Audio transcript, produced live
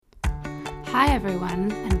Hi,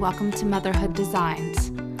 everyone, and welcome to Motherhood Designs,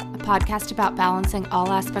 a podcast about balancing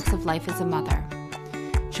all aspects of life as a mother.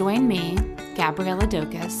 Join me, Gabriella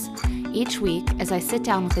Dokis, each week as I sit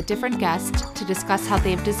down with a different guest to discuss how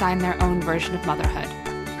they've designed their own version of motherhood.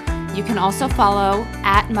 You can also follow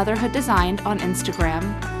at Motherhood Designed on Instagram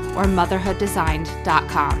or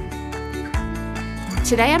motherhooddesigned.com.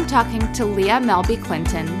 Today I'm talking to Leah Melby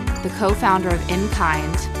Clinton, the co-founder of In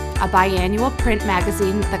Kind, a biannual print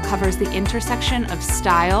magazine that covers the intersection of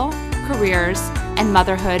style, careers, and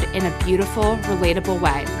motherhood in a beautiful, relatable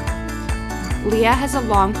way. Leah has a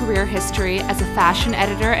long career history as a fashion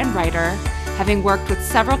editor and writer, having worked with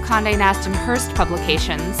several Condé Nast and Hearst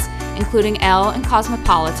publications, including Elle and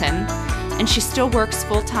Cosmopolitan, and she still works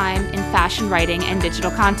full-time in fashion writing and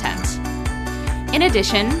digital content. In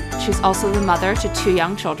addition, she's also the mother to 2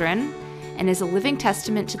 young children, and is a living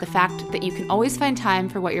testament to the fact that you can always find time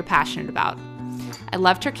for what you're passionate about. I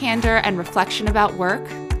loved her candor and reflection about work,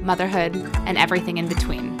 motherhood, and everything in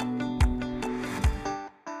between.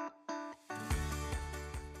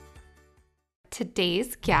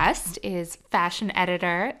 Today's guest is fashion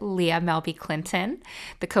editor Leah Melby Clinton,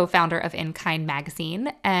 the co-founder of In Kind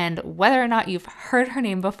magazine. And whether or not you've heard her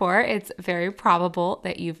name before, it's very probable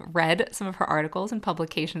that you've read some of her articles in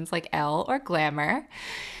publications like Elle or Glamour.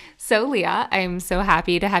 So Leah, I'm so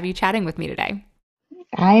happy to have you chatting with me today.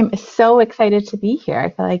 I'm so excited to be here.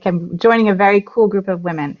 I feel like I'm joining a very cool group of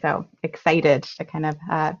women, so excited to kind of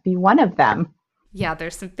be one of them. Yeah,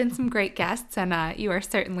 there's been some great guests, and you are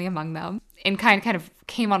certainly among them. In kind of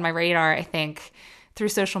came on my radar, I think, through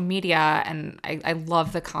social media, and I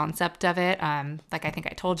love the concept of it. Like I think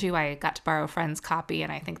I told you, I got to borrow a friend's copy,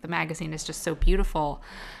 and I think the magazine is just so beautiful.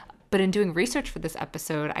 But in doing research for this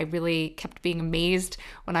episode, I really kept being amazed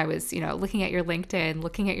when I was, looking at your LinkedIn,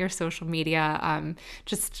 looking at your social media,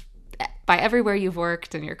 just by everywhere you've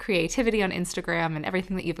worked and your creativity on Instagram and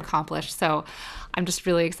everything that you've accomplished. So I'm just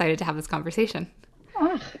really excited to have this conversation.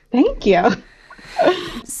 Oh, thank you.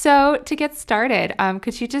 So to get started,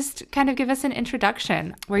 could you just kind of give us an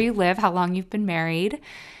introduction, where you live, how long you've been married,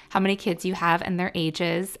 how many kids you have and their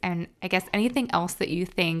ages, and I guess anything else that you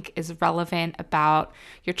think is relevant about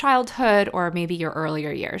your childhood or maybe your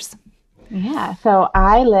earlier years? Yeah, so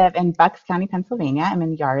I live in Bucks County, Pennsylvania. I'm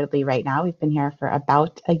in Yardley right now. We've been here for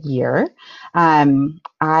about a year.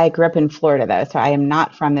 I grew up in Florida, though, so I am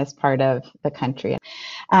not from this part of the country.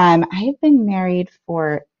 I have been married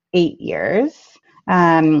for 8 years,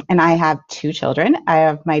 and I have 2 children.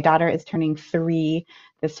 My daughter is turning 3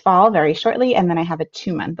 this fall, very shortly, and then I have a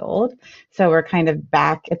 2-month-old. So we're kind of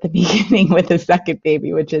back at the beginning with a second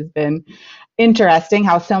baby, which has been interesting,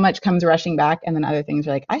 how so much comes rushing back, and then other things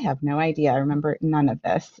are like, I have no idea. I remember none of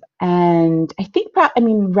this. And I think,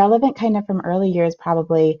 relevant kind of from early years,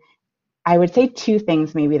 probably, I would say 2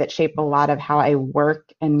 things maybe that shape a lot of how I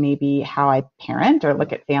work and maybe how I parent or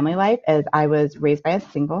look at family life is I was raised by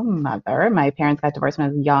a single mother. My parents got divorced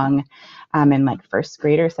when I was young, in like first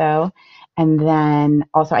grade or so. And then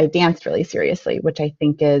also I danced really seriously, which I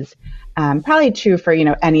think is probably true for,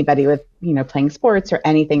 anybody with, playing sports or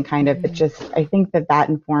anything kind of. It just, I think that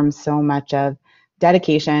informs so much of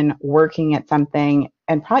dedication, working at something,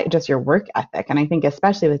 and probably just your work ethic. And I think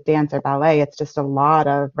especially with dance or ballet, it's just a lot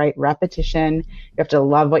of repetition. You have to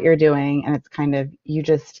love what you're doing, and it's kind of, you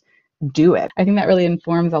just do it. I think that really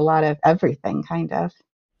informs a lot of everything kind of.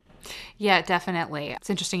 Yeah, definitely.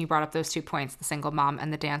 It's interesting you brought up those 2 points, the single mom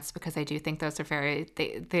and the dance, because I do think those are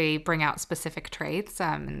they bring out specific traits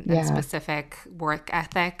and specific work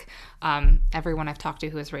ethic. Everyone I've talked to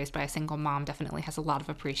who is raised by a single mom definitely has a lot of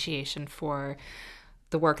appreciation for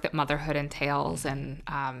the work that motherhood entails and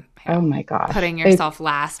oh my gosh, putting yourself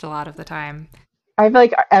last a lot of the time. I feel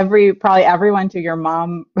like probably everyone to your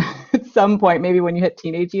mom at some point, maybe when you hit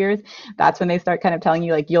teenage years, that's when they start kind of telling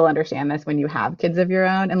you, like, you'll understand this when you have kids of your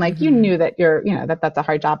own. And like, you knew that that's a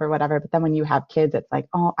hard job or whatever. But then when you have kids, it's like,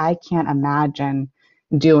 oh, I can't imagine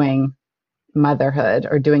doing motherhood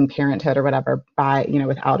or doing parenthood or whatever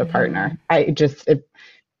without a partner.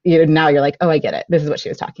 Now you're like, oh, I get it. This is what she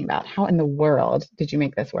was talking about. How in the world did you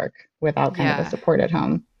make this work without kind of a support at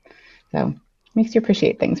home? So it makes you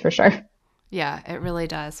appreciate things for sure. Yeah, it really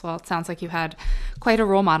does. Well, it sounds like you had quite a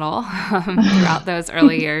role model throughout those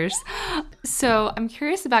early years. So I'm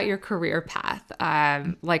curious about your career path.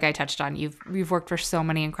 Like I touched on, you've worked for so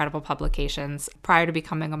many incredible publications prior to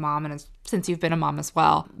becoming a mom, and since you've been a mom as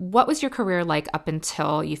well. What was your career like up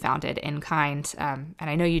until you founded In Kind? And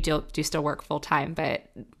I know you do still work full time, but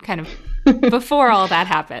kind of before all that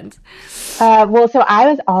happened. So I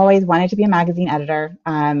was always wanted to be a magazine editor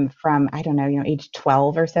from, I don't know, age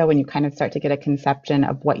 12 or so, when you kind of start to get a conception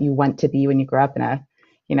of what you want to be when you grow up in a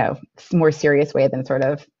more serious way than sort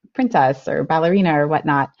of princess or ballerina or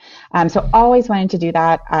whatnot. So always wanted to do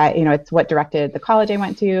that. It's what directed the college I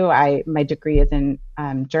went to. My degree is in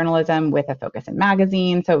journalism with a focus in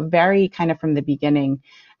magazine. So very kind of from the beginning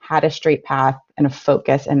had a straight path and a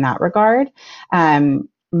focus in that regard.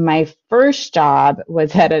 My first job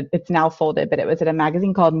was it's now folded, but it was at a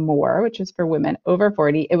magazine called More, which was for women over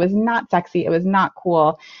 40. It was not sexy. It was not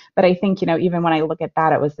cool. But I think, even when I look at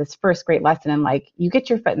that, it was this first great lesson in like, you get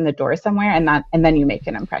your foot in the door somewhere and then you make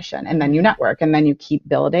an impression and then you network and then you keep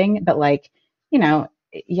building. But like,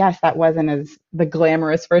 yes, that wasn't as the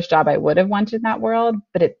glamorous first job I would have wanted in that world,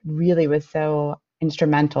 but it really was so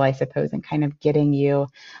instrumental, I suppose, in kind of getting you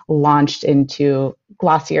launched into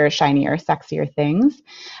glossier, shinier, sexier things.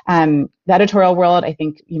 The editorial world, I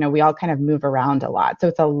think, we all kind of move around a lot. So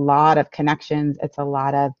it's a lot of connections. It's a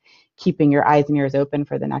lot of keeping your eyes and ears open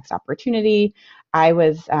for the next opportunity. I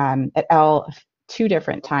was at Elle 2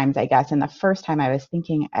 different times, I guess. And the first time I was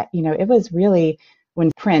thinking, it was really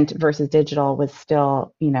when print versus digital was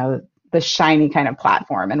still, the shiny kind of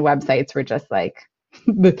platform, and websites were just like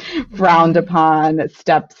the frowned upon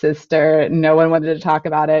stepsister. No one wanted to talk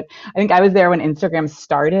about it. I think I was there when Instagram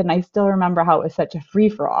started, and I still remember how it was such a free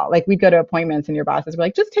for all. Like we'd go to appointments and your bosses were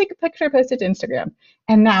like, just take a picture, post it to Instagram.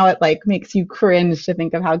 And now it like makes you cringe to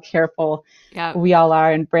think of how careful we all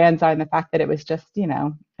are and brands are, and the fact that it was just,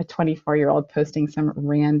 a 24-year-old posting some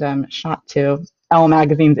random shot to Elle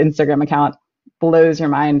Magazine's Instagram account blows your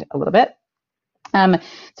mind a little bit.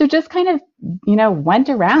 So just kind of, went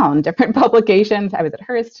around different publications. I was at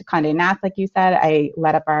Hearst, Condé Nast, like you said. I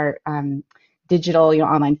led up our digital,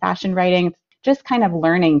 online fashion writing, just kind of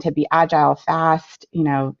learning to be agile, fast.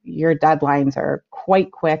 Your deadlines are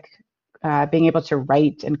quite quick. Being able to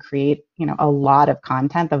write and create, a lot of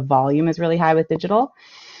content. The volume is really high with digital.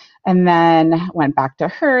 And then went back to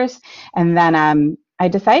Hearst. And then I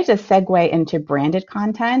decided to segue into branded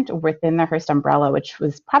content within the Hearst umbrella, which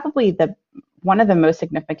was probably one of the most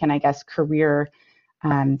significant, I guess, career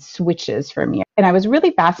switches for me. And I was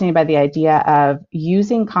really fascinated by the idea of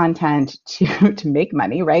using content to make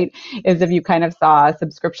money, right? As if you kind of saw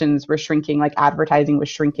subscriptions were shrinking, like advertising was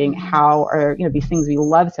shrinking, how are, these things we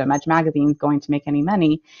love so much, magazines, going to make any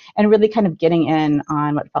money, and really kind of getting in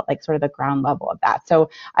on what felt like sort of the ground level of that. So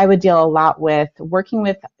I would deal a lot with working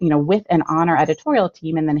with, with and on our editorial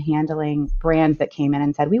team, and then handling brands that came in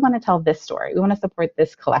and said, we want to tell this story. We want to support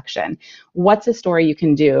this collection. What's a story you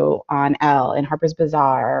can do on Elle and Harper's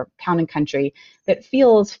Bazaar, Town & Country, that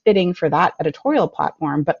feels fitting for that editorial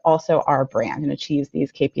platform, but also our brand and achieves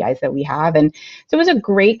these KPIs that we have. And so it was a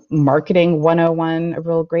great marketing 101, a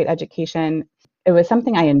real great education. It was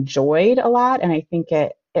something I enjoyed a lot. And I think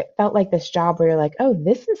it felt like this job where you're like, oh,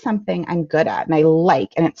 this is something I'm good at and I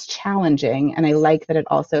like, and it's challenging. And I like that it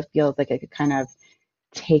also feels like it could kind of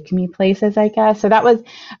take me places, I guess. So that was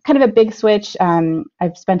kind of a big switch.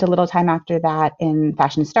 I've spent a little time after that in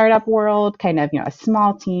fashion startup world, kind of, a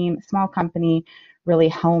small team, small company, really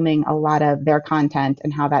helming a lot of their content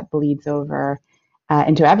and how that bleeds over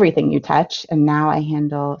into everything you touch. And now I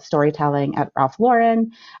handle storytelling at Ralph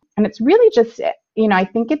Lauren. And it's really just, I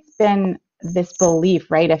think it's been this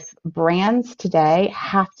belief, right? If brands today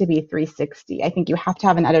have to be 360, I think you have to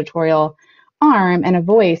have an editorial arm and a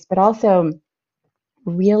voice, but also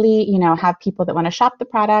really, have people that want to shop the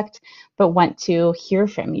product, but want to hear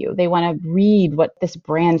from you. They want to read what this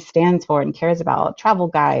brand stands for and cares about, travel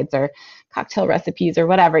guides or cocktail recipes or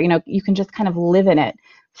whatever. You can just kind of live in it,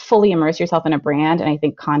 fully immerse yourself in a brand. And I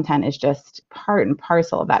think content is just part and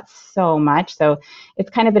parcel of that so much. So it's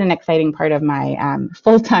kind of been an exciting part of my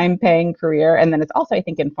full-time paying career. And then it's also, I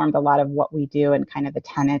think, informed a lot of what we do and kind of the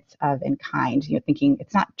tenets of In Kind, thinking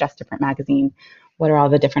it's not just a print magazine. What are all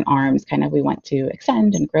the different arms kind of we want to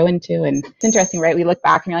extend and grow into? And it's interesting, right? We look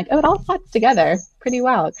back and you're like, oh, it all plots together pretty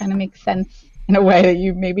well. It kind of makes sense in a way that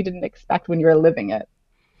you maybe didn't expect when you were living it.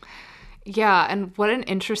 Yeah, and what an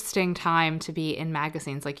interesting time to be in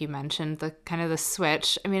magazines, like you mentioned, the kind of the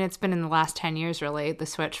switch. I mean, it's been in the last 10 years, really, the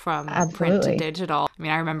switch from print to digital. I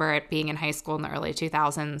mean, I remember it being in high school in the early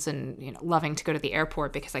 2000s and, loving to go to the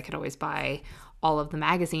airport because I could always buy all of the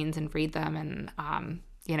magazines and read them, and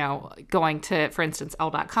going to, for instance,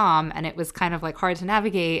 Elle.com, and it was kind of like hard to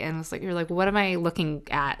navigate, and it's like, you're like, what am I looking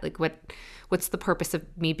at? Like, what's the purpose of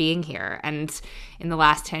me being here? And in the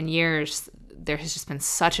last 10 years, there has just been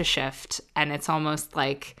such a shift, and it's almost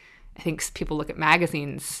like, I think people look at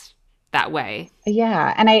magazines that way.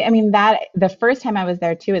 Yeah. And I mean, that the first time I was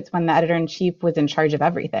there too, it's when the editor-in-chief was in charge of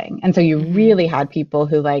everything. And so you really had people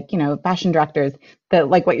who fashion directors that,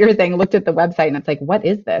 like what you're saying, looked at the website and it's like, what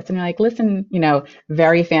is this? And you're like, listen,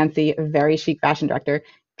 very fancy, very chic fashion director.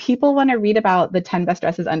 people want to read about the 10 best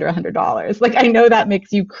dresses under $100. Like I know that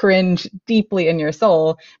makes you cringe deeply in your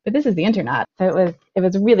soul, but this is the internet. So it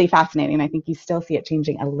was really fascinating. I think you still see it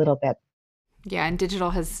changing a little bit. Yeah, and digital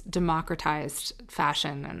has democratized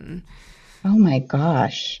fashion and Oh my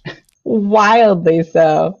gosh. Wildly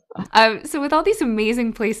so. so with all these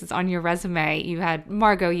amazing places on your resume, you had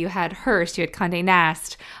Margot, you had Hearst, you had Condé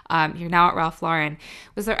Nast, you're now at Ralph Lauren.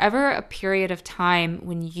 Was there ever a period of time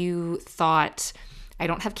when you thought, I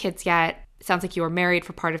don't have kids yet? It sounds like you were married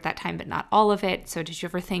for part of that time, but not all of it. So did you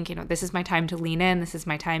ever think, this is my time to lean in, this is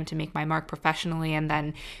my time to make my mark professionally, and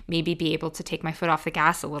then maybe be able to take my foot off the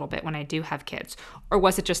gas a little bit when I do have kids? Or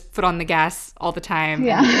was it just foot on the gas all the time?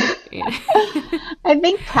 Yeah. And, I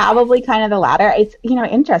think probably kind of the latter. It's,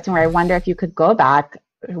 interesting where I wonder if you could go back,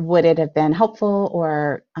 would it have been helpful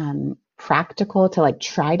or practical to like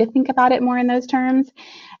try to think about it more in those terms?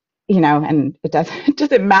 And it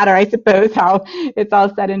doesn't matter, I suppose, how it's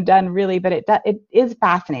all said and done, really, but it is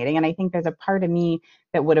fascinating. And I think there's a part of me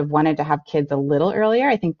that would have wanted to have kids a little earlier.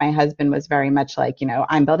 I think my husband was very much like,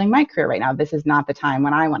 I'm building my career right now. This is not the time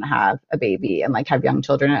when I want to have a baby and like have young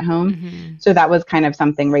children at home. mm-hmm. So that was kind of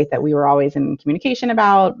something, right, that we were always in communication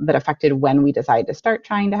about that affected when we decided to start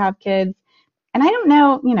trying to have kids. And I don't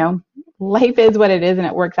know, life is what it is and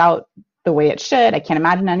it works out the way it should. I can't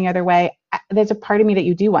imagine any other way. There's a part of me that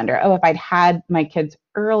you do wonder, if I'd had my kids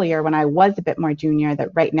earlier when I was a bit more junior, that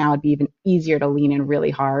right now it'd be even easier to lean in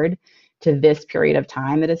really hard to this period of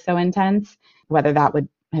time that is so intense, whether that would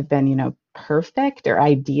have been, perfect or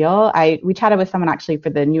ideal. We chatted with someone actually for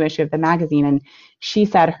the new issue of the magazine, and she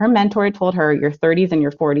said her mentor told her your 30s and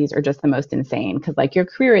your 40s are just the most insane because like your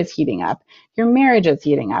career is heating up, your marriage is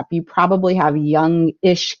heating up, you probably have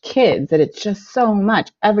young-ish kids, that it's just so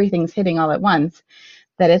much, everything's hitting all at once,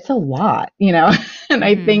 that it's a lot, And Mm-hmm.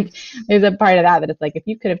 I think there's a part of that it's like, if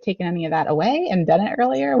you could have taken any of that away and done it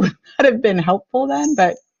earlier, would that have been helpful then?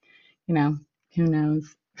 But, who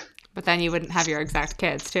knows? But then you wouldn't have your exact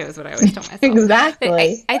kids, too, is what I always tell myself.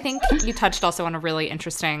 Exactly. I think you touched also on a really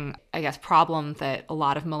interesting, problem that a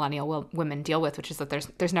lot of millennial women deal with, which is that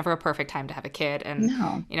there's never a perfect time to have a kid. And,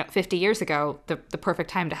 No. 50 years ago, the perfect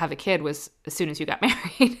time to have a kid was as soon as you got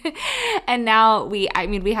married. And now we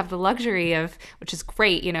have the luxury of, which is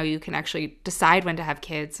great, you can actually decide when to have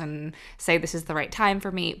kids and say this is the right time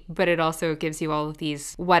for me. But it also gives you all of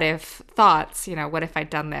these what if thoughts, what if I'd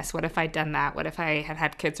done this? What if I'd done that? What if I had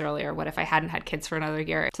had kids earlier? What if I hadn't had kids for another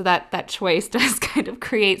year? So that choice does kind of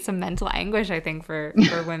create some mental anguish, I think, for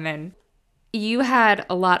women. You had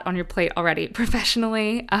a lot on your plate already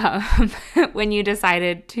professionally when you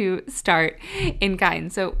decided to start In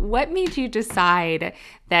Kind. So what made you decide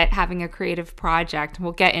that having a creative project, and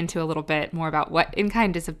we'll get into a little bit more about what In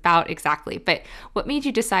Kind is about exactly, but what made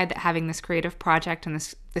you decide that having this creative project and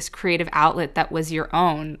this creative outlet that was your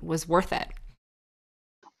own was worth it?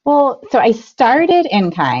 Well, so I started In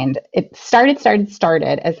Kind. It started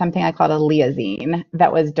as something I called a Leah zine.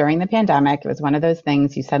 That was during the pandemic. It was one of those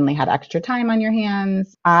things you suddenly had extra time on your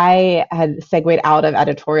hands. I had segued out of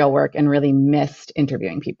editorial work and really missed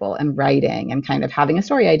interviewing people and writing and kind of having a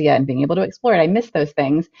story idea and being able to explore it. I missed those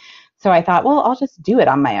things. So I thought, well, I'll just do it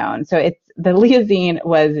on my own. So the Leah zine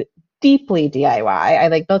was deeply DIY. I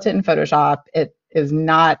like built it in Photoshop. It is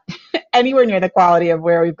not anywhere near the quality of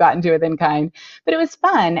where we've gotten to with In Kind, but it was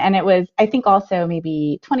fun. And it was, I think, also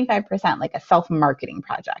maybe 25% like a self-marketing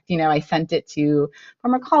project. I sent it to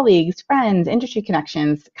former colleagues, friends, industry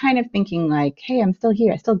connections, kind of thinking like, hey, I'm still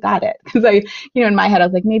here. I still got it. Because in my head, I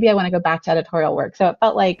was like, maybe I want to go back to editorial work. So it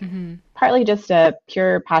felt like partly just a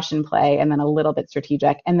pure passion play and then a little bit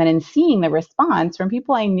strategic. And then in seeing the response from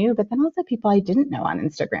people I knew, but then also people I didn't know on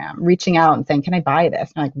Instagram, reaching out and saying, can I buy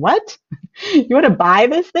this? And I'm like, what? You want to buy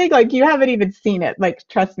this thing? Like, you haven't even seen it. Like,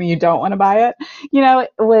 trust me, you don't want to buy it. It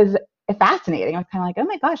was fascinating. I was kind of like, oh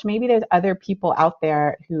my gosh, maybe there's other people out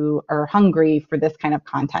there who are hungry for this kind of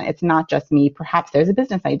content. It's not just me. Perhaps there's a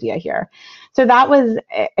business idea here. So that was,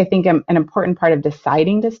 I think, an important part of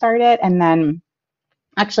deciding to start it. And then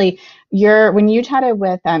actually, when you chatted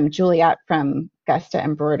with Juliet from Gusta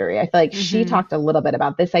Embroidery, I feel like she talked a little bit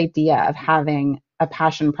about this idea of having a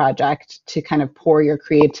passion project to kind of pour your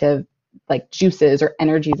creative like juices or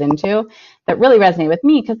energies into, that really resonated with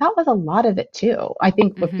me because that was a lot of it too. I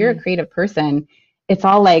think if you're a creative person, it's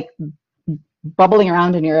all like bubbling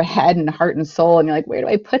around in your head and heart and soul, and you're like, where do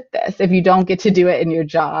I put this if you don't get to do it in your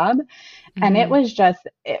job? And it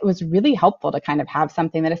was really helpful to kind of have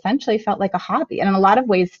something that essentially felt like a hobby. And in a lot of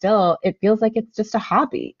ways still, it feels like it's just a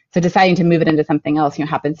hobby. So deciding to move it into something else,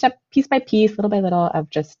 happened piece by piece, little by little, of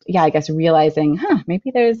just, I guess realizing,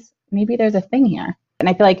 maybe there's a thing here. And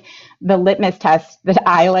I feel like the litmus test that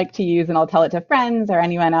I like to use, and I'll tell it to friends or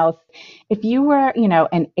anyone else, if you were,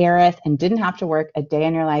 an heiress and didn't have to work a day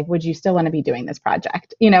in your life, would you still want to be doing this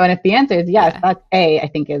project? And if the answer is yes, Yeah. that's I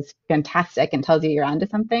think is fantastic and tells you you're onto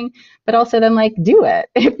something. But also then like do it.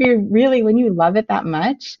 If you're really, when you love it that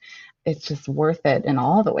much, it's just worth it in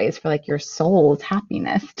all the ways for like your soul's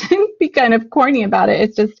happiness. To be kind of corny about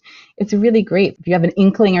it, it's really great. If you have an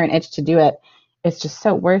inkling or an itch to do it, it's just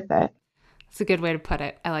so worth it. It's a good way to put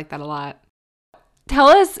it. I like that a lot. Tell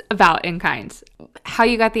us about In Kind, how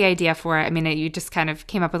you got the idea for it. I mean, you just kind of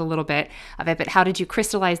came up with a little bit of it, but how did you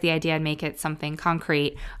crystallize the idea and make it something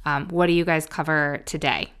concrete? What do you guys cover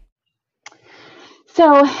today?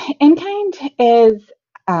 So, In Kind is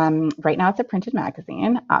right now it's a printed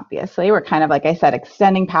magazine. Obviously, we're kind of, like I said,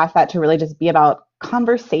 extending past that to really just be about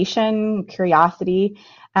conversation, curiosity.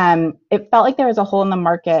 It felt like there was a hole in the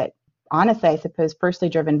market. Honestly, I suppose firstly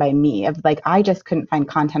driven by me, of like I just couldn't find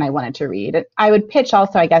content I wanted to read. I would pitch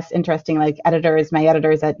also, I guess, interesting like my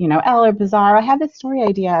editors at Elle or Bazaar. I have this story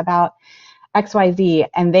idea about XYZ,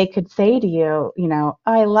 and they could say to you, oh,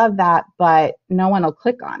 I love that, but no one will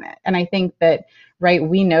click on it. And I think that, right,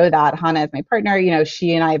 we know that. Hannah is my partner,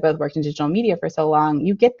 she and I both worked in digital media for so long.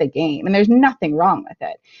 You get the game, and there's nothing wrong with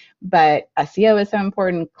it. But SEO is so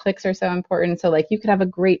important, clicks are so important. So like you could have a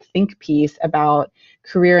great think piece about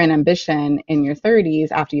career and ambition in your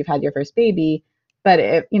 30s after you've had your first baby, but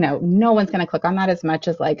if, no one's going to click on that as much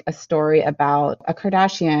as like a story about a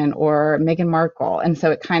Kardashian or Meghan Markle. And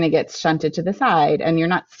so it kind of gets shunted to the side, and you're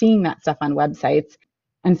not seeing that stuff on websites.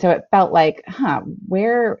 And so it felt like,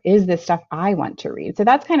 where is this stuff I want to read? So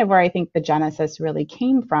that's kind of where I think the genesis really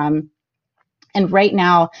came from. And right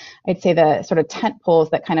now, I'd say the sort of tent poles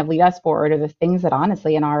that kind of lead us forward are the things that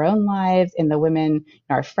honestly in our own lives, in the women,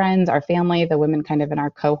 our friends, our family, the women kind of in our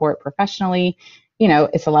cohort professionally,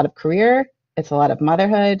 it's a lot of career, it's a lot of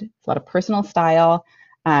motherhood, it's a lot of personal style,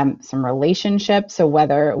 some relationships. So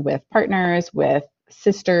whether with partners, with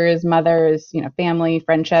sisters, mothers, family,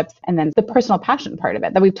 friendships, and then the personal passion part of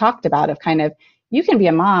it that we've talked about of kind of, you can be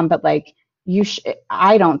a mom, but like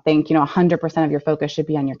I don't think, 100% of your focus should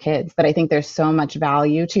be on your kids, but I think there's so much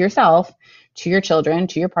value to yourself, to your children,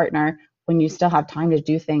 to your partner, when you still have time to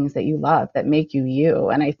do things that you love, that make you you.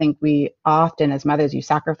 And I think we often, as mothers, you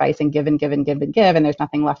sacrifice and give and give and give and give, and there's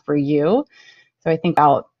nothing left for you. So I think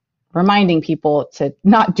about reminding people to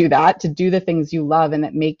not do that, to do the things you love and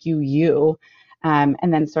that make you you, and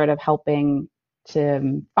then sort of helping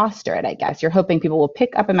to foster it, I guess. You're hoping people will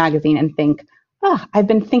pick up a magazine and think, oh, I've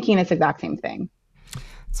been thinking this exact same thing.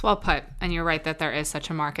 It's well put. And you're right that there is such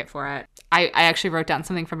a market for it. I actually wrote down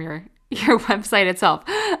something from your website itself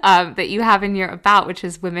that you have in your about, which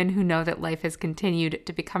is women who know that life has continued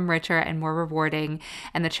to become richer and more rewarding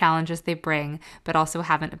and the challenges they bring, but also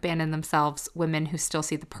haven't abandoned themselves. Women who still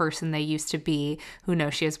see the person they used to be, who know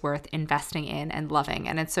she is worth investing in and loving.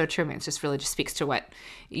 And it's so true. I mean, it just really just speaks to what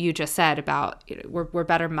you just said about, we're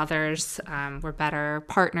better mothers, we're better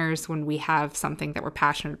partners when we have something that we're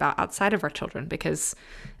passionate about outside of our children, because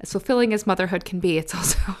as fulfilling as motherhood can be, it's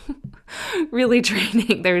also really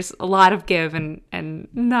draining. There's a lot of give and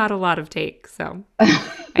not a lot of take. So I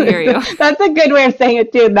hear you. That's a good way of saying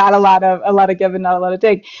it too. Not a lot of give and not a lot of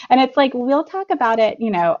take. And it's like, we'll talk about it,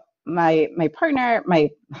 my partner, my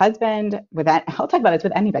husband, with that, I'll talk about this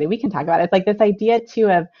with anybody. We can talk about it. It's like this idea too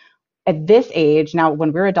of, at this age, now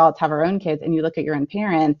when we're adults, have our own kids, and you look at your own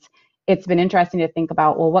parents, it's been interesting to think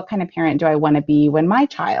about, well, what kind of parent do I want to be when my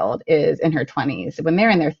child is in her 20s, when they're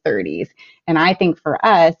in their 30s? And I think for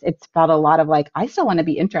us, it's felt a lot of like, I still want to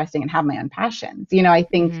be interesting and have my own passions. I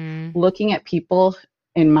think looking at people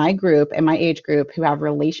in my group, in my age group, who have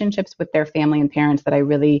relationships with their family and parents that I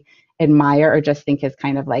really admire or just think is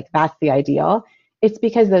kind of like, that's the ideal. It's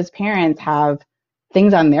because those parents have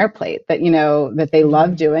things on their plate that, that they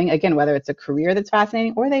love doing. Again, whether it's a career that's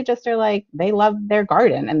fascinating, or they just are like, they love their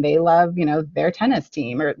garden and they love, their tennis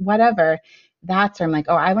team or whatever. That's where I'm like,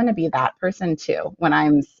 oh, I want to be that person too when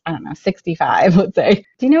I'm, I don't know, 65, let's say.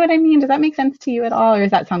 Do you know what I mean? Does that make sense to you at all? Or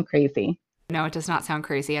does that sound crazy? No, it does not sound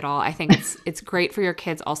crazy at all. I think it's great for your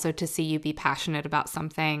kids also to see you be passionate about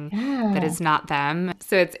something that is not them.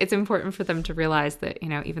 So it's important for them to realize that,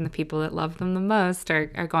 even the people that love them the most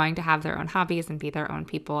are going to have their own hobbies and be their own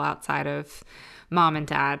people outside of mom and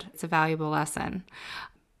dad. It's a valuable lesson.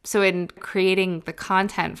 So in creating the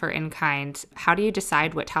content for In Kind, how do you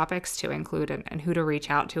decide what topics to include and who to reach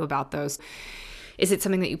out to about those? Is it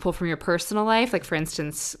something that you pull from your personal life? Like, for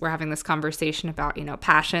instance, we're having this conversation about,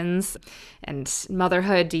 passions and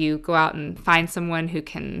motherhood. Do you go out and find someone who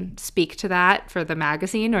can speak to that for the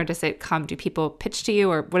magazine, or do people pitch to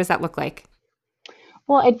you, or what does that look like?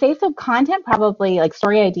 Well, I'd say so. Content probably like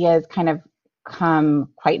story ideas kind of come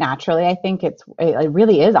quite naturally. I think it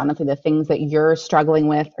really is honestly the things that you're struggling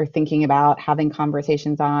with or thinking about, having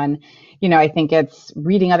conversations on. I think it's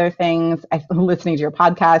reading other things, listening to your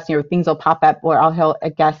podcast. Things will pop up where I'll hear a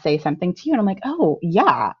guest say something to you, and I'm like, oh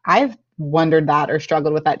yeah, I've wondered that or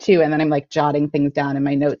struggled with that too. And then I'm like jotting things down in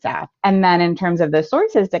my notes app. And then in terms of the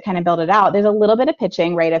sources to kind of build it out, there's a little bit of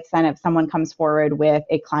pitching, right? If someone comes forward with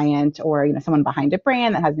a client or, someone behind a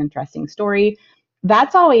brand that has an interesting story,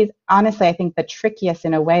 that's always, honestly, I think the trickiest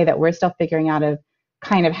in a way that we're still figuring out of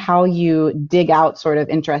kind of how you dig out sort of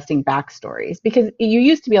interesting backstories. Because you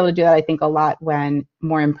used to be able to do that, I think, a lot when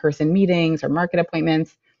more in-person meetings or market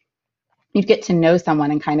appointments, you'd get to know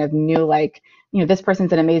someone and kind of knew like, this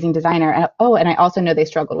person's an amazing designer. And I also know they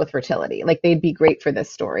struggled with fertility. Like they'd be great for this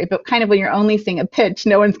story. But kind of when you're only seeing a pitch,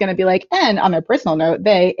 no one's going to be like, and on their personal note,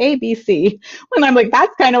 they A, B, C. When I'm like,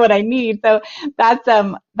 that's kind of what I need. So that's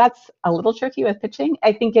a little tricky with pitching.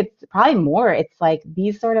 I think it's probably more, it's like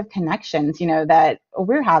these sort of connections, that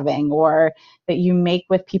we're having or that you make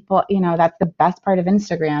with people. That's the best part of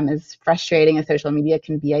Instagram, as frustrating as social media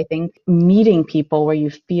can be. I think meeting people where you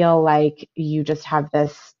feel like you just have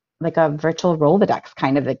this like a virtual Rolodex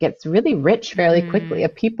kind of that gets really rich fairly quickly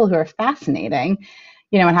of people who are fascinating,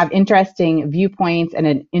 and have interesting viewpoints and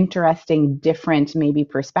an interesting different maybe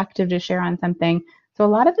perspective to share on something. So a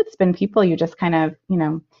lot of it's been people you just kind of,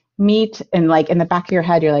 meet and like in the back of your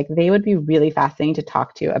head, you're like, they would be really fascinating to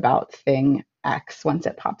talk to about thing X once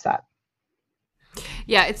it pops up.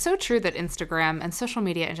 Yeah, it's so true that Instagram and social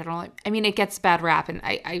media in general, I mean, it gets bad rap. And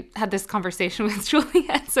I had this conversation with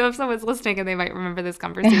Juliet. So if someone's listening and they might remember this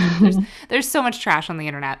conversation, there's so much trash on the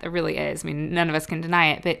internet. There really is. I mean, none of us can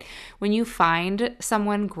deny it. But when you find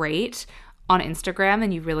someone great on Instagram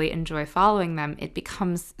and you really enjoy following them, it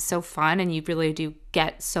becomes so fun and you really do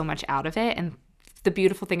get so much out of it. And the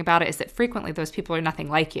beautiful thing about it is that frequently those people are nothing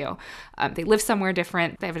like you. They live somewhere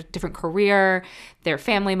different. They have a different career. Their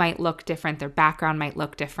family might look different. Their background might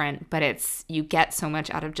look different. But you get so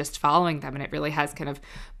much out of just following them. And it really has kind of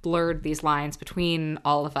blurred these lines between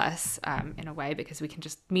all of us in a way, because we can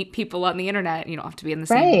just meet people on the internet. You don't have to be in the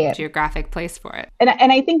same geographic place for it. And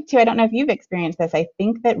I think too, I don't know if you've experienced this. I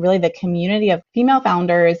think that really the community of female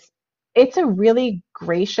founders, it's a really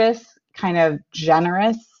gracious, kind of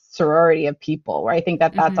generous sorority of people, where I think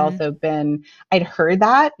that that's also been, I'd heard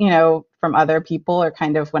that, from other people, or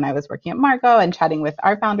kind of when I was working at Marco and chatting with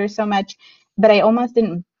our founders so much, but I almost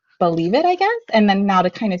didn't believe it, I guess. And then now to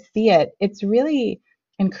kind of see it, it's really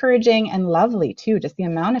encouraging and lovely too. Just the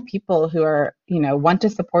amount of people who are, want to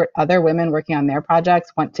support other women working on their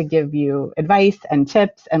projects, want to give you advice and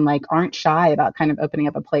tips, and like aren't shy about kind of opening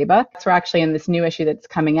up a playbook. So we're actually in this new issue that's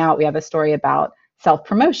coming out, we have a story about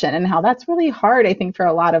self-promotion and how that's really hard, I think, for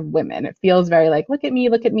a lot of women. It feels very like, look at me,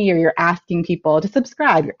 or you're asking people to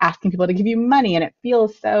subscribe, you're asking people to give you money, and it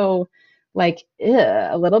feels so like,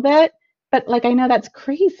 a little bit. But like, I know that's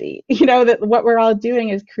crazy, that what we're all doing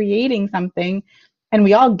is creating something and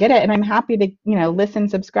we all get it. And I'm happy to, listen,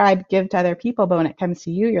 subscribe, give to other people. But when it comes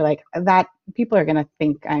to you, you're like, that people are going to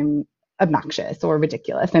think I'm obnoxious or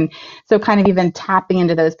ridiculous. And so kind of even tapping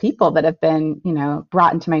into those people that have been,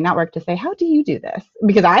 brought into my network to say, how do you do this?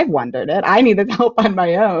 Because I've wondered it. I need this help on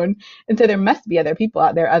my own. And so there must be other people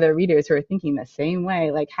out there, other readers who are thinking the same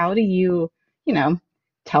way. Like, how do you,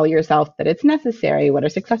 tell yourself that it's necessary? What are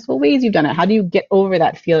successful ways you've done it? How do you get over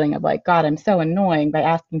that feeling of like, God, I'm so annoying, by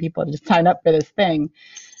asking people to just sign up for this thing?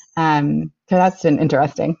 So that's been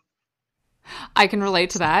interesting. I can relate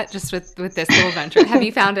to that just with this little venture. Have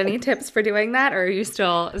you found any tips for doing that, or is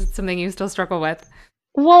it something you still struggle with?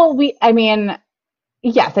 Well,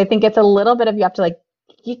 yes, I think it's a little bit of, you have to like,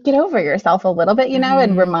 you get over yourself a little bit,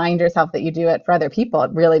 and remind yourself that you do it for other people.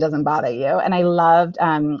 It really doesn't bother you. And I loved,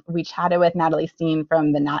 we chatted with Natalie Steen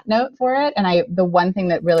from the Nat Note for it. And the one thing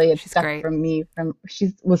that really had stuck for me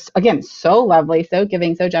she was, again, so lovely, so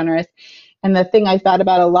giving, so generous. And the thing I thought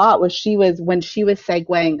about a lot was when she was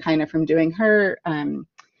segueing kind of from doing her,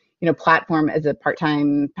 platform as a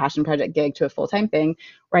part-time passion project gig to a full-time thing,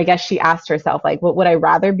 where I guess she asked herself, like, what would I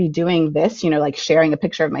rather be doing this, like sharing a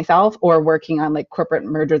picture of myself, or working on like corporate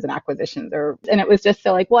mergers and acquisitions? And it was just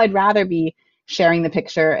so like, well, I'd rather be sharing the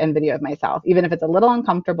picture and video of myself, even if it's a little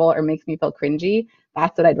uncomfortable or makes me feel cringy.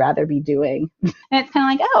 That's what I'd rather be doing. And it's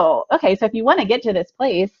kind of like, oh, okay, so if you want to get to this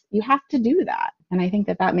place, you have to do that. And I think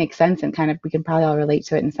that makes sense, and kind of we can probably all relate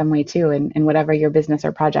to it in some way too, in whatever your business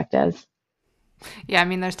or project is. Yeah, I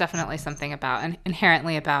mean, there's definitely something about, and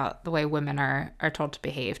inherently about, the way women are told to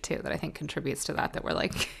behave too, that I think contributes to that we're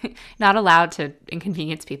like not allowed to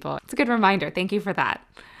inconvenience people. It's a good reminder. Thank you for that.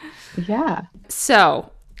 Yeah.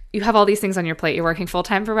 So you have all these things on your plate. You're working full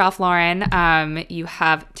time for Ralph Lauren. You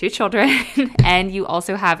have 2 children, and you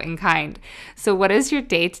also have In Kind. So, what does your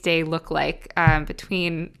day to day look like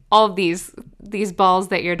between all of these balls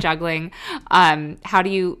that you're juggling? How do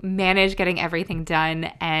you manage getting everything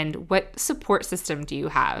done, and what support system do you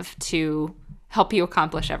have to help you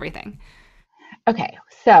accomplish everything? Okay,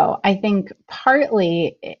 so I think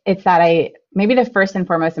partly it's that maybe the first and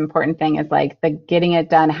foremost important thing is like the getting it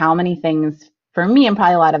done. How many things for me and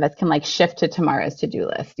probably a lot of us can like shift to tomorrow's to-do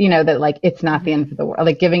list, that like it's not the Mm-hmm. end of the world,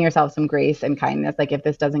 like giving yourself some grace and kindness. Like if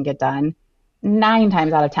this doesn't get done 9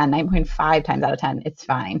 times out of 10, 9.5 times out of 10, it's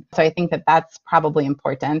fine. So I think that that's probably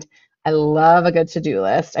important. I love a good to-do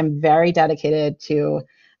list. I'm very dedicated to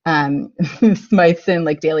um, my Sin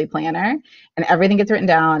like daily planner, and everything gets written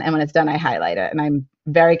down. And when it's done, I highlight it. And I'm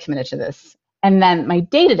very committed to this. And then my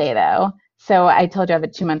day to day, though. So I told you I have a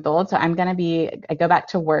 2-month-old. So I go back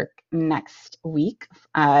to work next week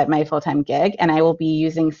at my full time gig, and I will be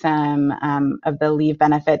using some of the leave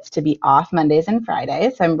benefits to be off Mondays and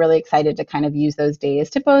Fridays. So I'm really excited to kind of use those days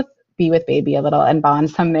to both be with baby a little and bond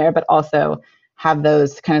some there, but also have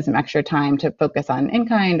those kind of some extra time to focus on in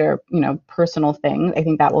kind or, personal things. I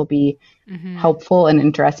think that will be Mm-hmm. helpful and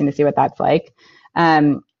interesting to see what that's like.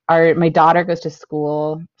 My daughter goes to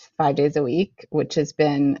school 5 days a week, which has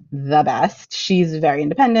been the best. She's very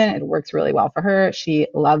independent. It works really well for her. She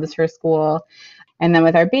loves her school. And then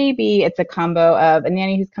with our baby, it's a combo of a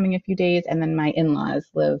nanny who's coming a few days, and then my in-laws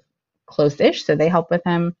live close-ish, so they help with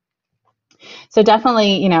him. So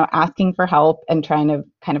definitely, asking for help and trying to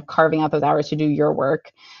kind of carving out those hours to do your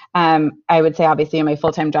work. I would say obviously my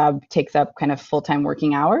full-time job takes up kind of full-time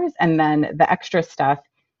working hours, and then the extra stuff,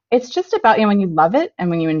 it's just about, when you love it and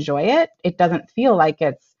when you enjoy it, it doesn't feel like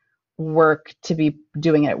it's work to be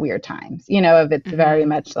doing it at weird times. If it's very Mm-hmm.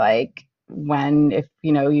 much like if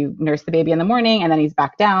you nurse the baby in the morning and then he's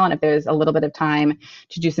back down, if there's a little bit of time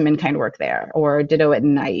to do some in-kind work there, or ditto at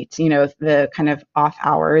night, the kind of off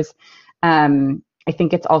hours. I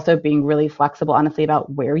think it's also being really flexible, honestly,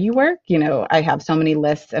 about where you work. I have so many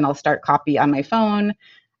lists, and I'll start copy on my phone.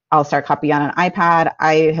 I'll start copy on an iPad.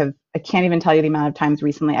 I can't even tell you the amount of times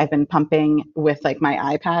recently I've been pumping with like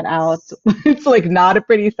my iPad out. It's like not a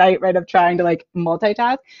pretty sight, right? Of trying to like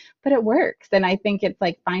multitask, but it works. And I think it's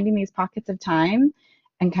like finding these pockets of time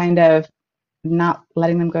and kind of not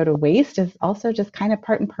letting them go to waste is also just kind of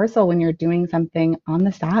part and parcel when you're doing something on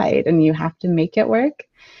the side and you have to make it work.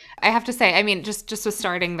 I have to say, I mean, just with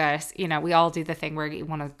starting this, we all do the thing where you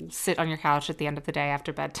want to sit on your couch at the end of the day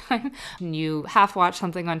after bedtime and you half watch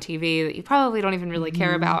something on TV that you probably don't even really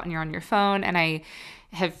care Mhm. about, and you're on your phone. And I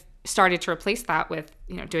have started to replace that with,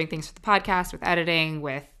 doing things for the podcast, with editing,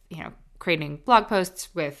 with, creating blog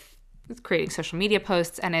posts, with creating social media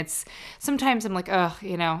posts. And it's sometimes I'm like, oh,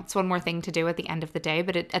 it's one more thing to do at the end of the day.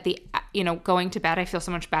 But going to bed, I feel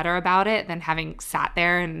so much better about it than having sat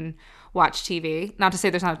there and watch TV. Not to say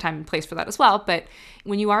there's not a time and place for that as well, but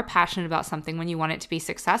when you are passionate about something, when you want it to be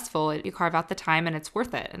successful, you carve out the time and it's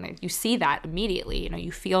worth it. And you see that immediately.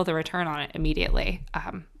 You feel the return on it immediately.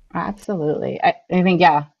 Absolutely. I think,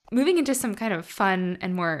 yeah. Moving into some kind of fun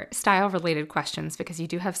and more style related questions, because you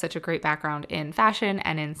do have such a great background in fashion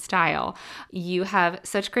and in style. You have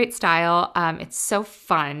such great style. It's so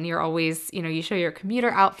fun. You're always, you show your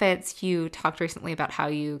commuter outfits. You talked recently about how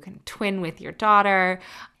you can twin with your daughter.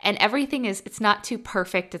 And everything it's not too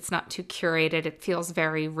perfect. It's not too curated. It feels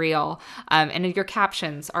very real. And your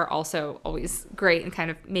captions are also always great and kind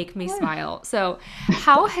of make me smile. So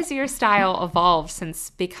how has your style evolved since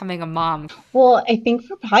becoming a mom? Well, I think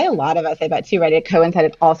for probably a lot of us, I bet too, right? It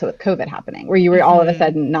coincided also with COVID happening, where you were all of a Mm-hmm.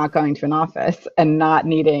 sudden not going to an office and not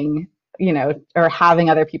needing, or having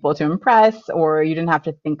other people to impress, or you didn't have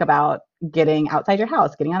to think about getting outside your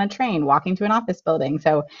house, getting on a train, walking to an office building.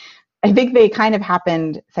 So I think they kind of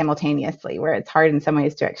happened simultaneously, where it's hard in some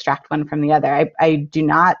ways to extract one from the other. I'm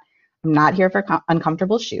not here for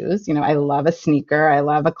uncomfortable shoes. I love a sneaker. I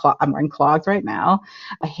love I'm wearing clogs right now.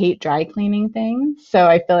 I hate dry cleaning things. So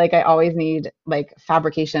I feel like I always need like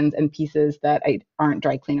fabrications and pieces that aren't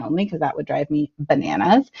dry clean only, because that would drive me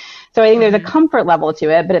bananas. So I think there's a Mm-hmm. comfort level to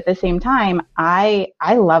it, but at the same time, I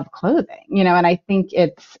love clothing, and I think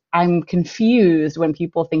I'm confused when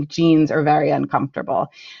people think jeans are very uncomfortable.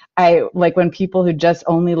 I like when people who just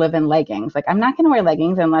only live in leggings. Like, I'm not going to wear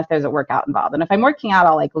leggings unless there's a workout involved. And if I'm working out,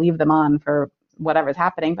 I'll like leave them on for whatever's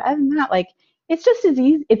happening. But other than that, like, it's just as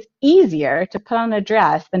easy. It's easier to put on a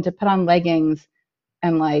dress than to put on leggings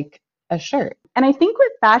and like a shirt. And I think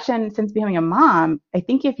with fashion, since becoming a mom, I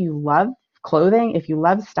think if you love clothing, if you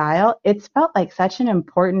love style, it's felt like such an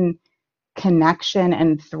important connection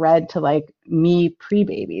and thread to like me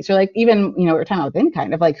pre-babies, or like even, we're talking about within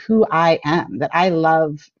kind of like who I am, that I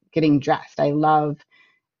love getting dressed. I love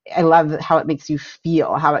how it makes you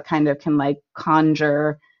feel, how it kind of can like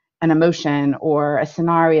conjure an emotion or a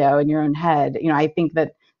scenario in your own head. I think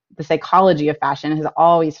that the psychology of fashion has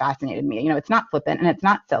always fascinated me. It's not flippant and it's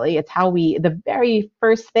not silly. It's how the very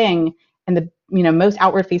first thing and the, most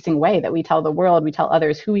outward facing way that we tell the world, we tell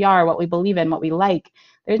others who we are, what we believe in, what we like.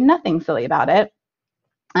 There's nothing silly about it.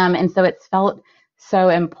 And so it's felt so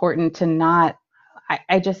important to not,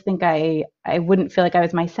 I just think I wouldn't feel like I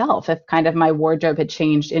was myself if kind of my wardrobe had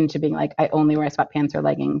changed into being like, I only wear sweatpants or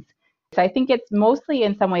leggings. So I think it's mostly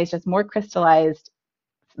in some ways just more crystallized,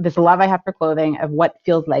 this love I have for clothing of what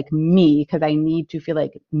feels like me, because I need to feel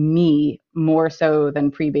like me more so than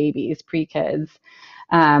pre-babies, pre-kids.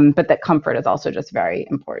 But that comfort is also just very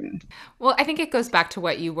important. Well, I think it goes back to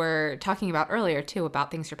what you were talking about earlier, too,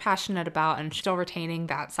 about things you're passionate about and still retaining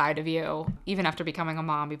that side of you, even after becoming a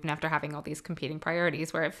mom, even after having all these competing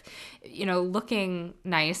priorities. Where if, looking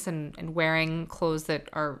nice and wearing clothes that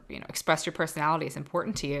are, express your personality is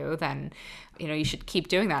important to you, then, you should keep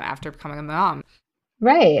doing that after becoming a mom.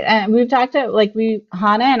 Right. And we've talked about like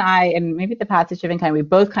Hannah and I, and maybe the passage shipping kind, we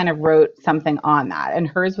both kind of wrote something on that. And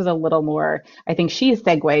hers was a little more, I think she's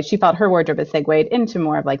segued. She felt her wardrobe is segued into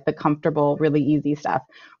more of like the comfortable, really easy stuff.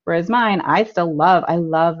 Whereas mine, I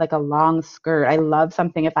love like a long skirt. I love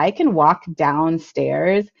something. If I can walk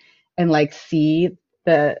downstairs and like see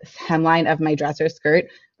the hemline of my dress or skirt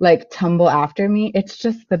like tumble after me, it's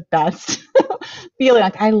just the best feeling.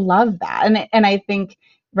 Like I love that. And I think,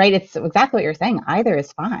 right, it's exactly what you're saying. Either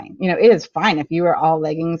is fine. It is fine if you are all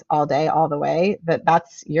leggings all day, all the way,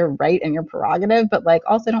 that's your right and your prerogative. But like,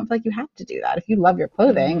 also don't feel like you have to do that. If you love your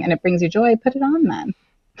clothing and it brings you joy, put it on then.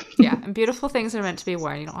 Yeah, and beautiful things are meant to be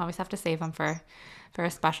worn. You don't always have to save them for a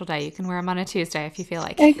special day. You can wear them on a Tuesday if you feel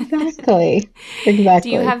like. Exactly. Do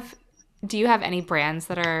you Exactly. have do you have any brands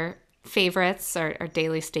that are favorites or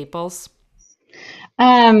daily staples?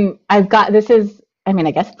 I've got this is I mean,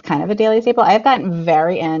 I guess it's kind of a daily staple. I've gotten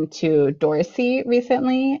very into Dorsey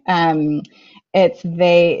recently.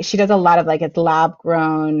 She does a lot of like it's lab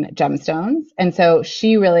grown gemstones. And so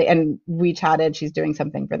she really, and we chatted, she's doing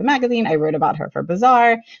something for the magazine. I wrote about her for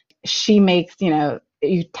Bazaar. She makes,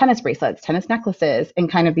 tennis bracelets, tennis necklaces, and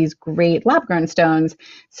kind of these great lab grown stones.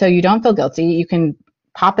 So you don't feel guilty. You can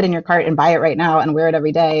pop it in your cart and buy it right now and wear it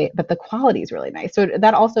every day, but the quality is really nice. So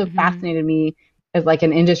that also Mm-hmm. fascinated me as like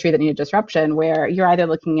an industry that needed disruption, where you're either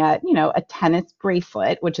looking at, a tennis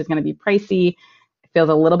bracelet, which is going to be pricey, feels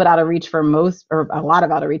a little bit out of reach for most, or a lot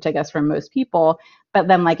of out of reach, I guess, for most people. But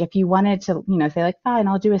then like if you wanted to, say like, fine,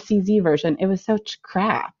 I'll do a CZ version, it was such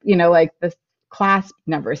crap, like the clasp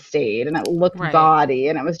never stayed and it looked Right. gaudy.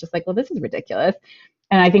 And it was just like, well, this is ridiculous.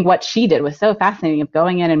 And I think what she did was so fascinating, of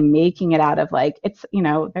going in and making it out of like, it's,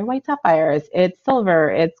 they're white sapphires, it's silver,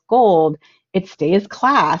 it's gold, it stays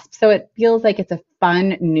clasped. So it feels like it's a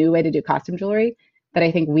fun new way to do costume jewelry that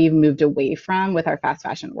I think we've moved away from with our fast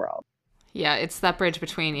fashion world. Yeah, it's that bridge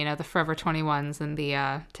between, the Forever 21s and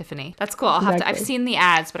the Tiffany. That's cool. I've Exactly. seen the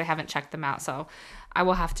ads, but I haven't checked them out, so I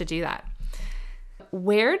will have to do that.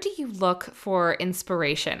 Where do you look for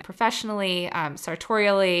inspiration professionally,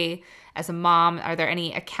 sartorially, as a mom? Are there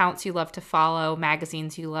any accounts you love to follow,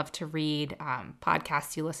 magazines you love to read,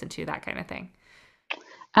 podcasts you listen to, that kind of thing?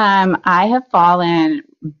 I have fallen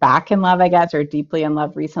back in love, I guess, or deeply in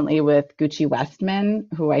love recently with Gucci Westman,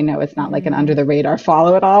 who I know it's not like an under Mm, the radar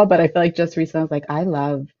follow at all, but I feel like just recently I was like, I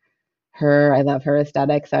love her. I love her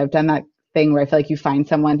aesthetic. So I've done that thing where I feel like you find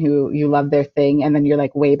someone who you love their thing and then you're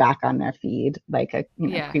like way back on their feed, like a,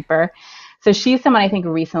 yeah. creeper. So she's someone I think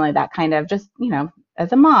recently that kind of just,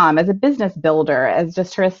 as a mom, as a business builder, as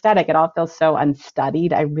just her aesthetic, it all feels so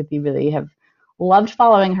unstudied. I really, really have loved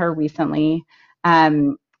following her recently.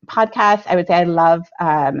 Um, Podcasts, I would say I love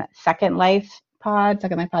Second Life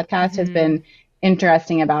podcast has Hmm. been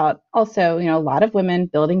interesting about also, a lot of women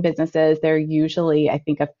building businesses. They're usually, I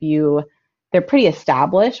think, they're pretty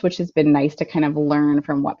established, which has been nice to kind of learn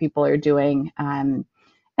from what people are doing. And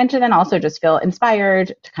to then also just feel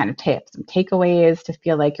inspired to kind of take some takeaways, to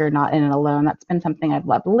feel like you're not in it alone. That's been something I've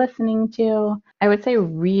loved listening to. I would say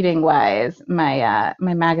reading wise, my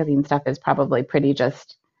magazine stuff is probably pretty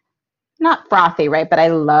just not frothy, right? But I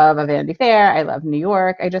love a Vanity Fair. I love New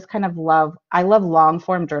York. I love long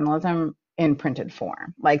form journalism in printed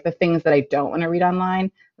form. Like the things that I don't want to read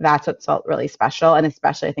online, that's what's felt really special. And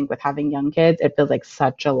especially I think with having young kids, it feels like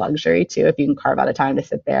such a luxury too, if you can carve out a time to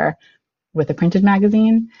sit there with a printed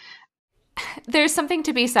magazine. There's something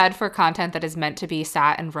to be said for content that is meant to be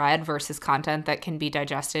sat and read versus content that can be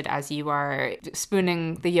digested as you are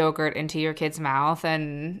spooning the yogurt into your kid's mouth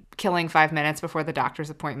and killing 5 minutes before the doctor's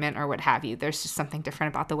appointment or what have you. There's just something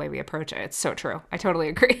different about the way we approach it. It's so true. I totally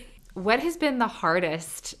agree. What has been the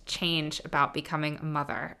hardest change about becoming a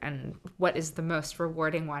mother, and what is the most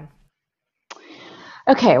rewarding one?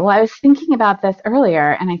 Okay, well, I was thinking about this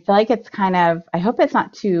earlier, and I feel like it's kind of, I hope it's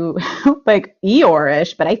not too like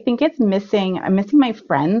Eeyore-ish, but I think I'm missing my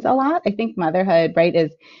friends a lot. I think motherhood, right,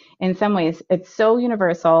 is in some ways, it's so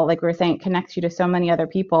universal. Like we were saying, it connects you to so many other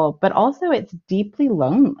people, but also it's deeply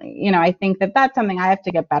lonely. I think that that's something I have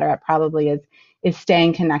to get better at probably is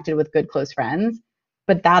staying connected with good, close friends.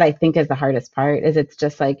 But that I think is the hardest part, is it's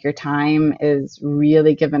just like your time is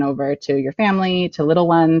really given over to your family, to little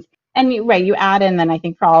ones. And you add in, then I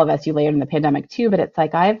think for all of us, you layered in the pandemic too, but it's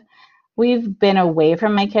like we've been away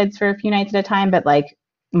from my kids for a few nights at a time, but like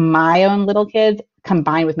my own little kids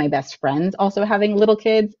combined with my best friends also having little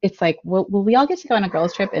kids, it's like, will we all get to go on a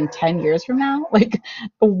girls trip in 10 years from now? Like,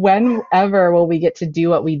 whenever will we get to do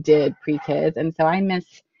what we did pre-kids? And so I miss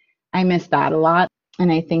that a lot.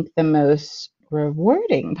 And I think the most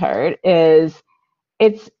rewarding part is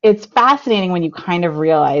it's fascinating when you kind of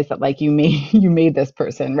realize that like you made this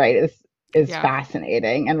person, right, is Yeah.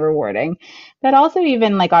 fascinating and rewarding. But also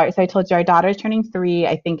even like so I told you our daughter's turning 3.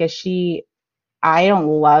 I think I don't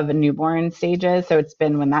love newborn stages, so it's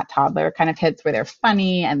been when that toddler kind of hits where they're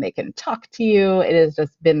funny and they can talk to you. It has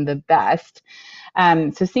just been the best.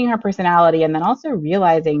 So seeing her personality, and then also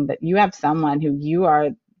realizing that you have someone who you are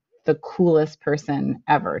the coolest person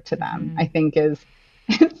ever to them, I think is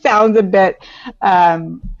it sounds a bit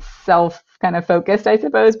self kind of focused, I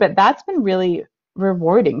suppose, but that's been really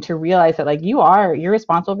rewarding to realize that like you're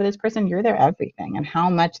responsible for this person, you're their everything, and how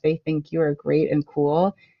much they think you are great and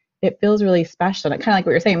cool. It feels really special. And it kind of like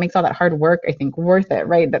what you're saying, it makes all that hard work, I think, worth it,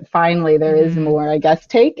 right? That finally there is Mm-hmm. more, I guess,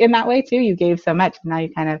 take in that way too. You gave so much. Now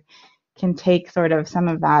you kind of can take sort of some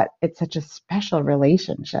of that. It's such a special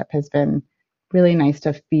relationship, has been really nice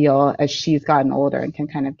to feel as she's gotten older and can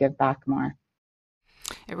kind of give back more.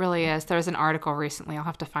 It really is. There was an article recently, I'll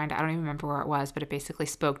have to find it. I don't even remember where it was, but it basically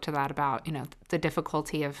spoke to that about, the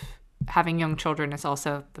difficulty of having young children is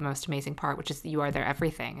also the most amazing part, which is you are their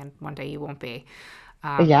everything, and one day you won't be.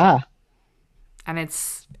 Yeah. And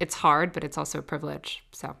it's hard, but it's also a privilege.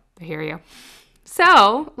 So I hear you.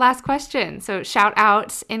 So last question. So shout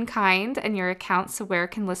out In Kind and your accounts. So where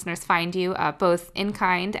can listeners find you, both in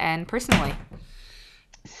kind and personally?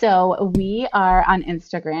 So we are on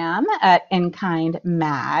Instagram at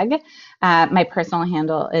InKindMag. My personal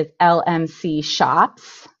handle is LMC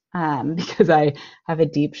Shops, because I have a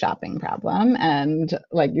deep shopping problem and,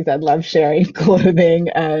 like you said, love sharing clothing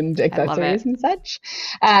and I love it. accessories and such.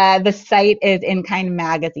 The site is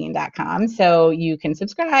inkindmagazine.com, so you can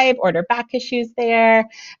subscribe, order back issues there.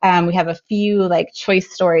 We have a few like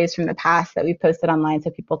choice stories from the past that we've posted online, so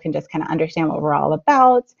people can just kind of understand what we're all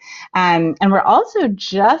about. And we're also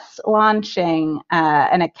just launching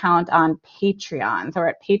an account on Patreon. So we're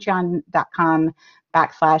at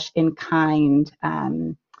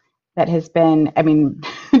patreon.com/inkind. That has been, I mean,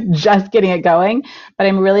 just getting it going, but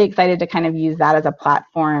I'm really excited to kind of use that as a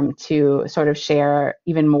platform to sort of share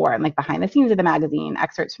even more, and like behind the scenes of the magazine,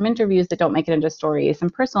 excerpts from interviews that don't make it into stories, some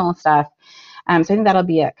personal stuff. So I think that'll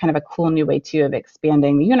be a kind of a cool new way too of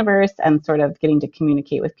expanding the universe and sort of getting to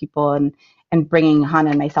communicate with people and bringing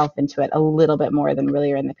Hannah and myself into it a little bit more than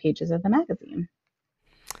really are in the pages of the magazine.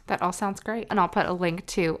 That all sounds great. And I'll put a link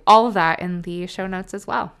to all of that in the show notes as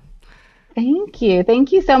well. Thank you.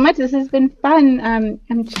 Thank you so much. This has been fun. I'm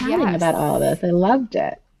chatting Yes. about all this. I loved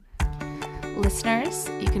it. Listeners,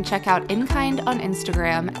 you can check out InKind on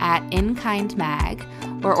Instagram at InKindMag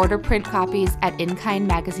or order print copies at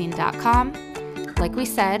inkindmagazine.com. Like we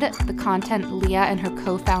said, the content Leah and her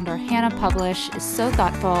co-founder Hannah publish is so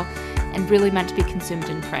thoughtful and really meant to be consumed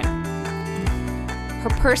in print. Her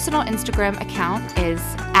personal Instagram account is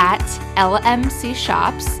at LMC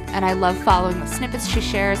Shops, and I love following the snippets she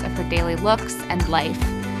shares of her daily looks and life.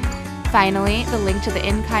 Finally, the link to the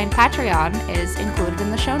InKind Patreon is included in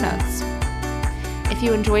the show notes. If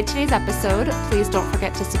you enjoyed today's episode, please don't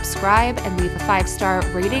forget to subscribe and leave a 5-star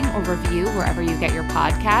rating or review wherever you get your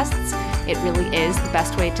podcasts. It really is the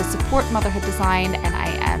best way to support Motherhood Design, and I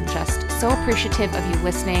am just so appreciative of you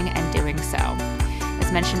listening and doing so.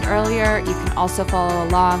 As mentioned earlier, you can also follow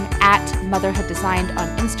along at Motherhood Designed on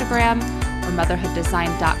Instagram or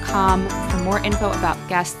motherhooddesign.com for more info about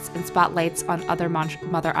guests and spotlights on other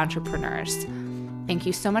mother entrepreneurs. Thank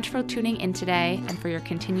you so much for tuning in today and for your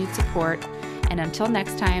continued support. And until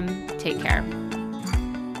next time, take care.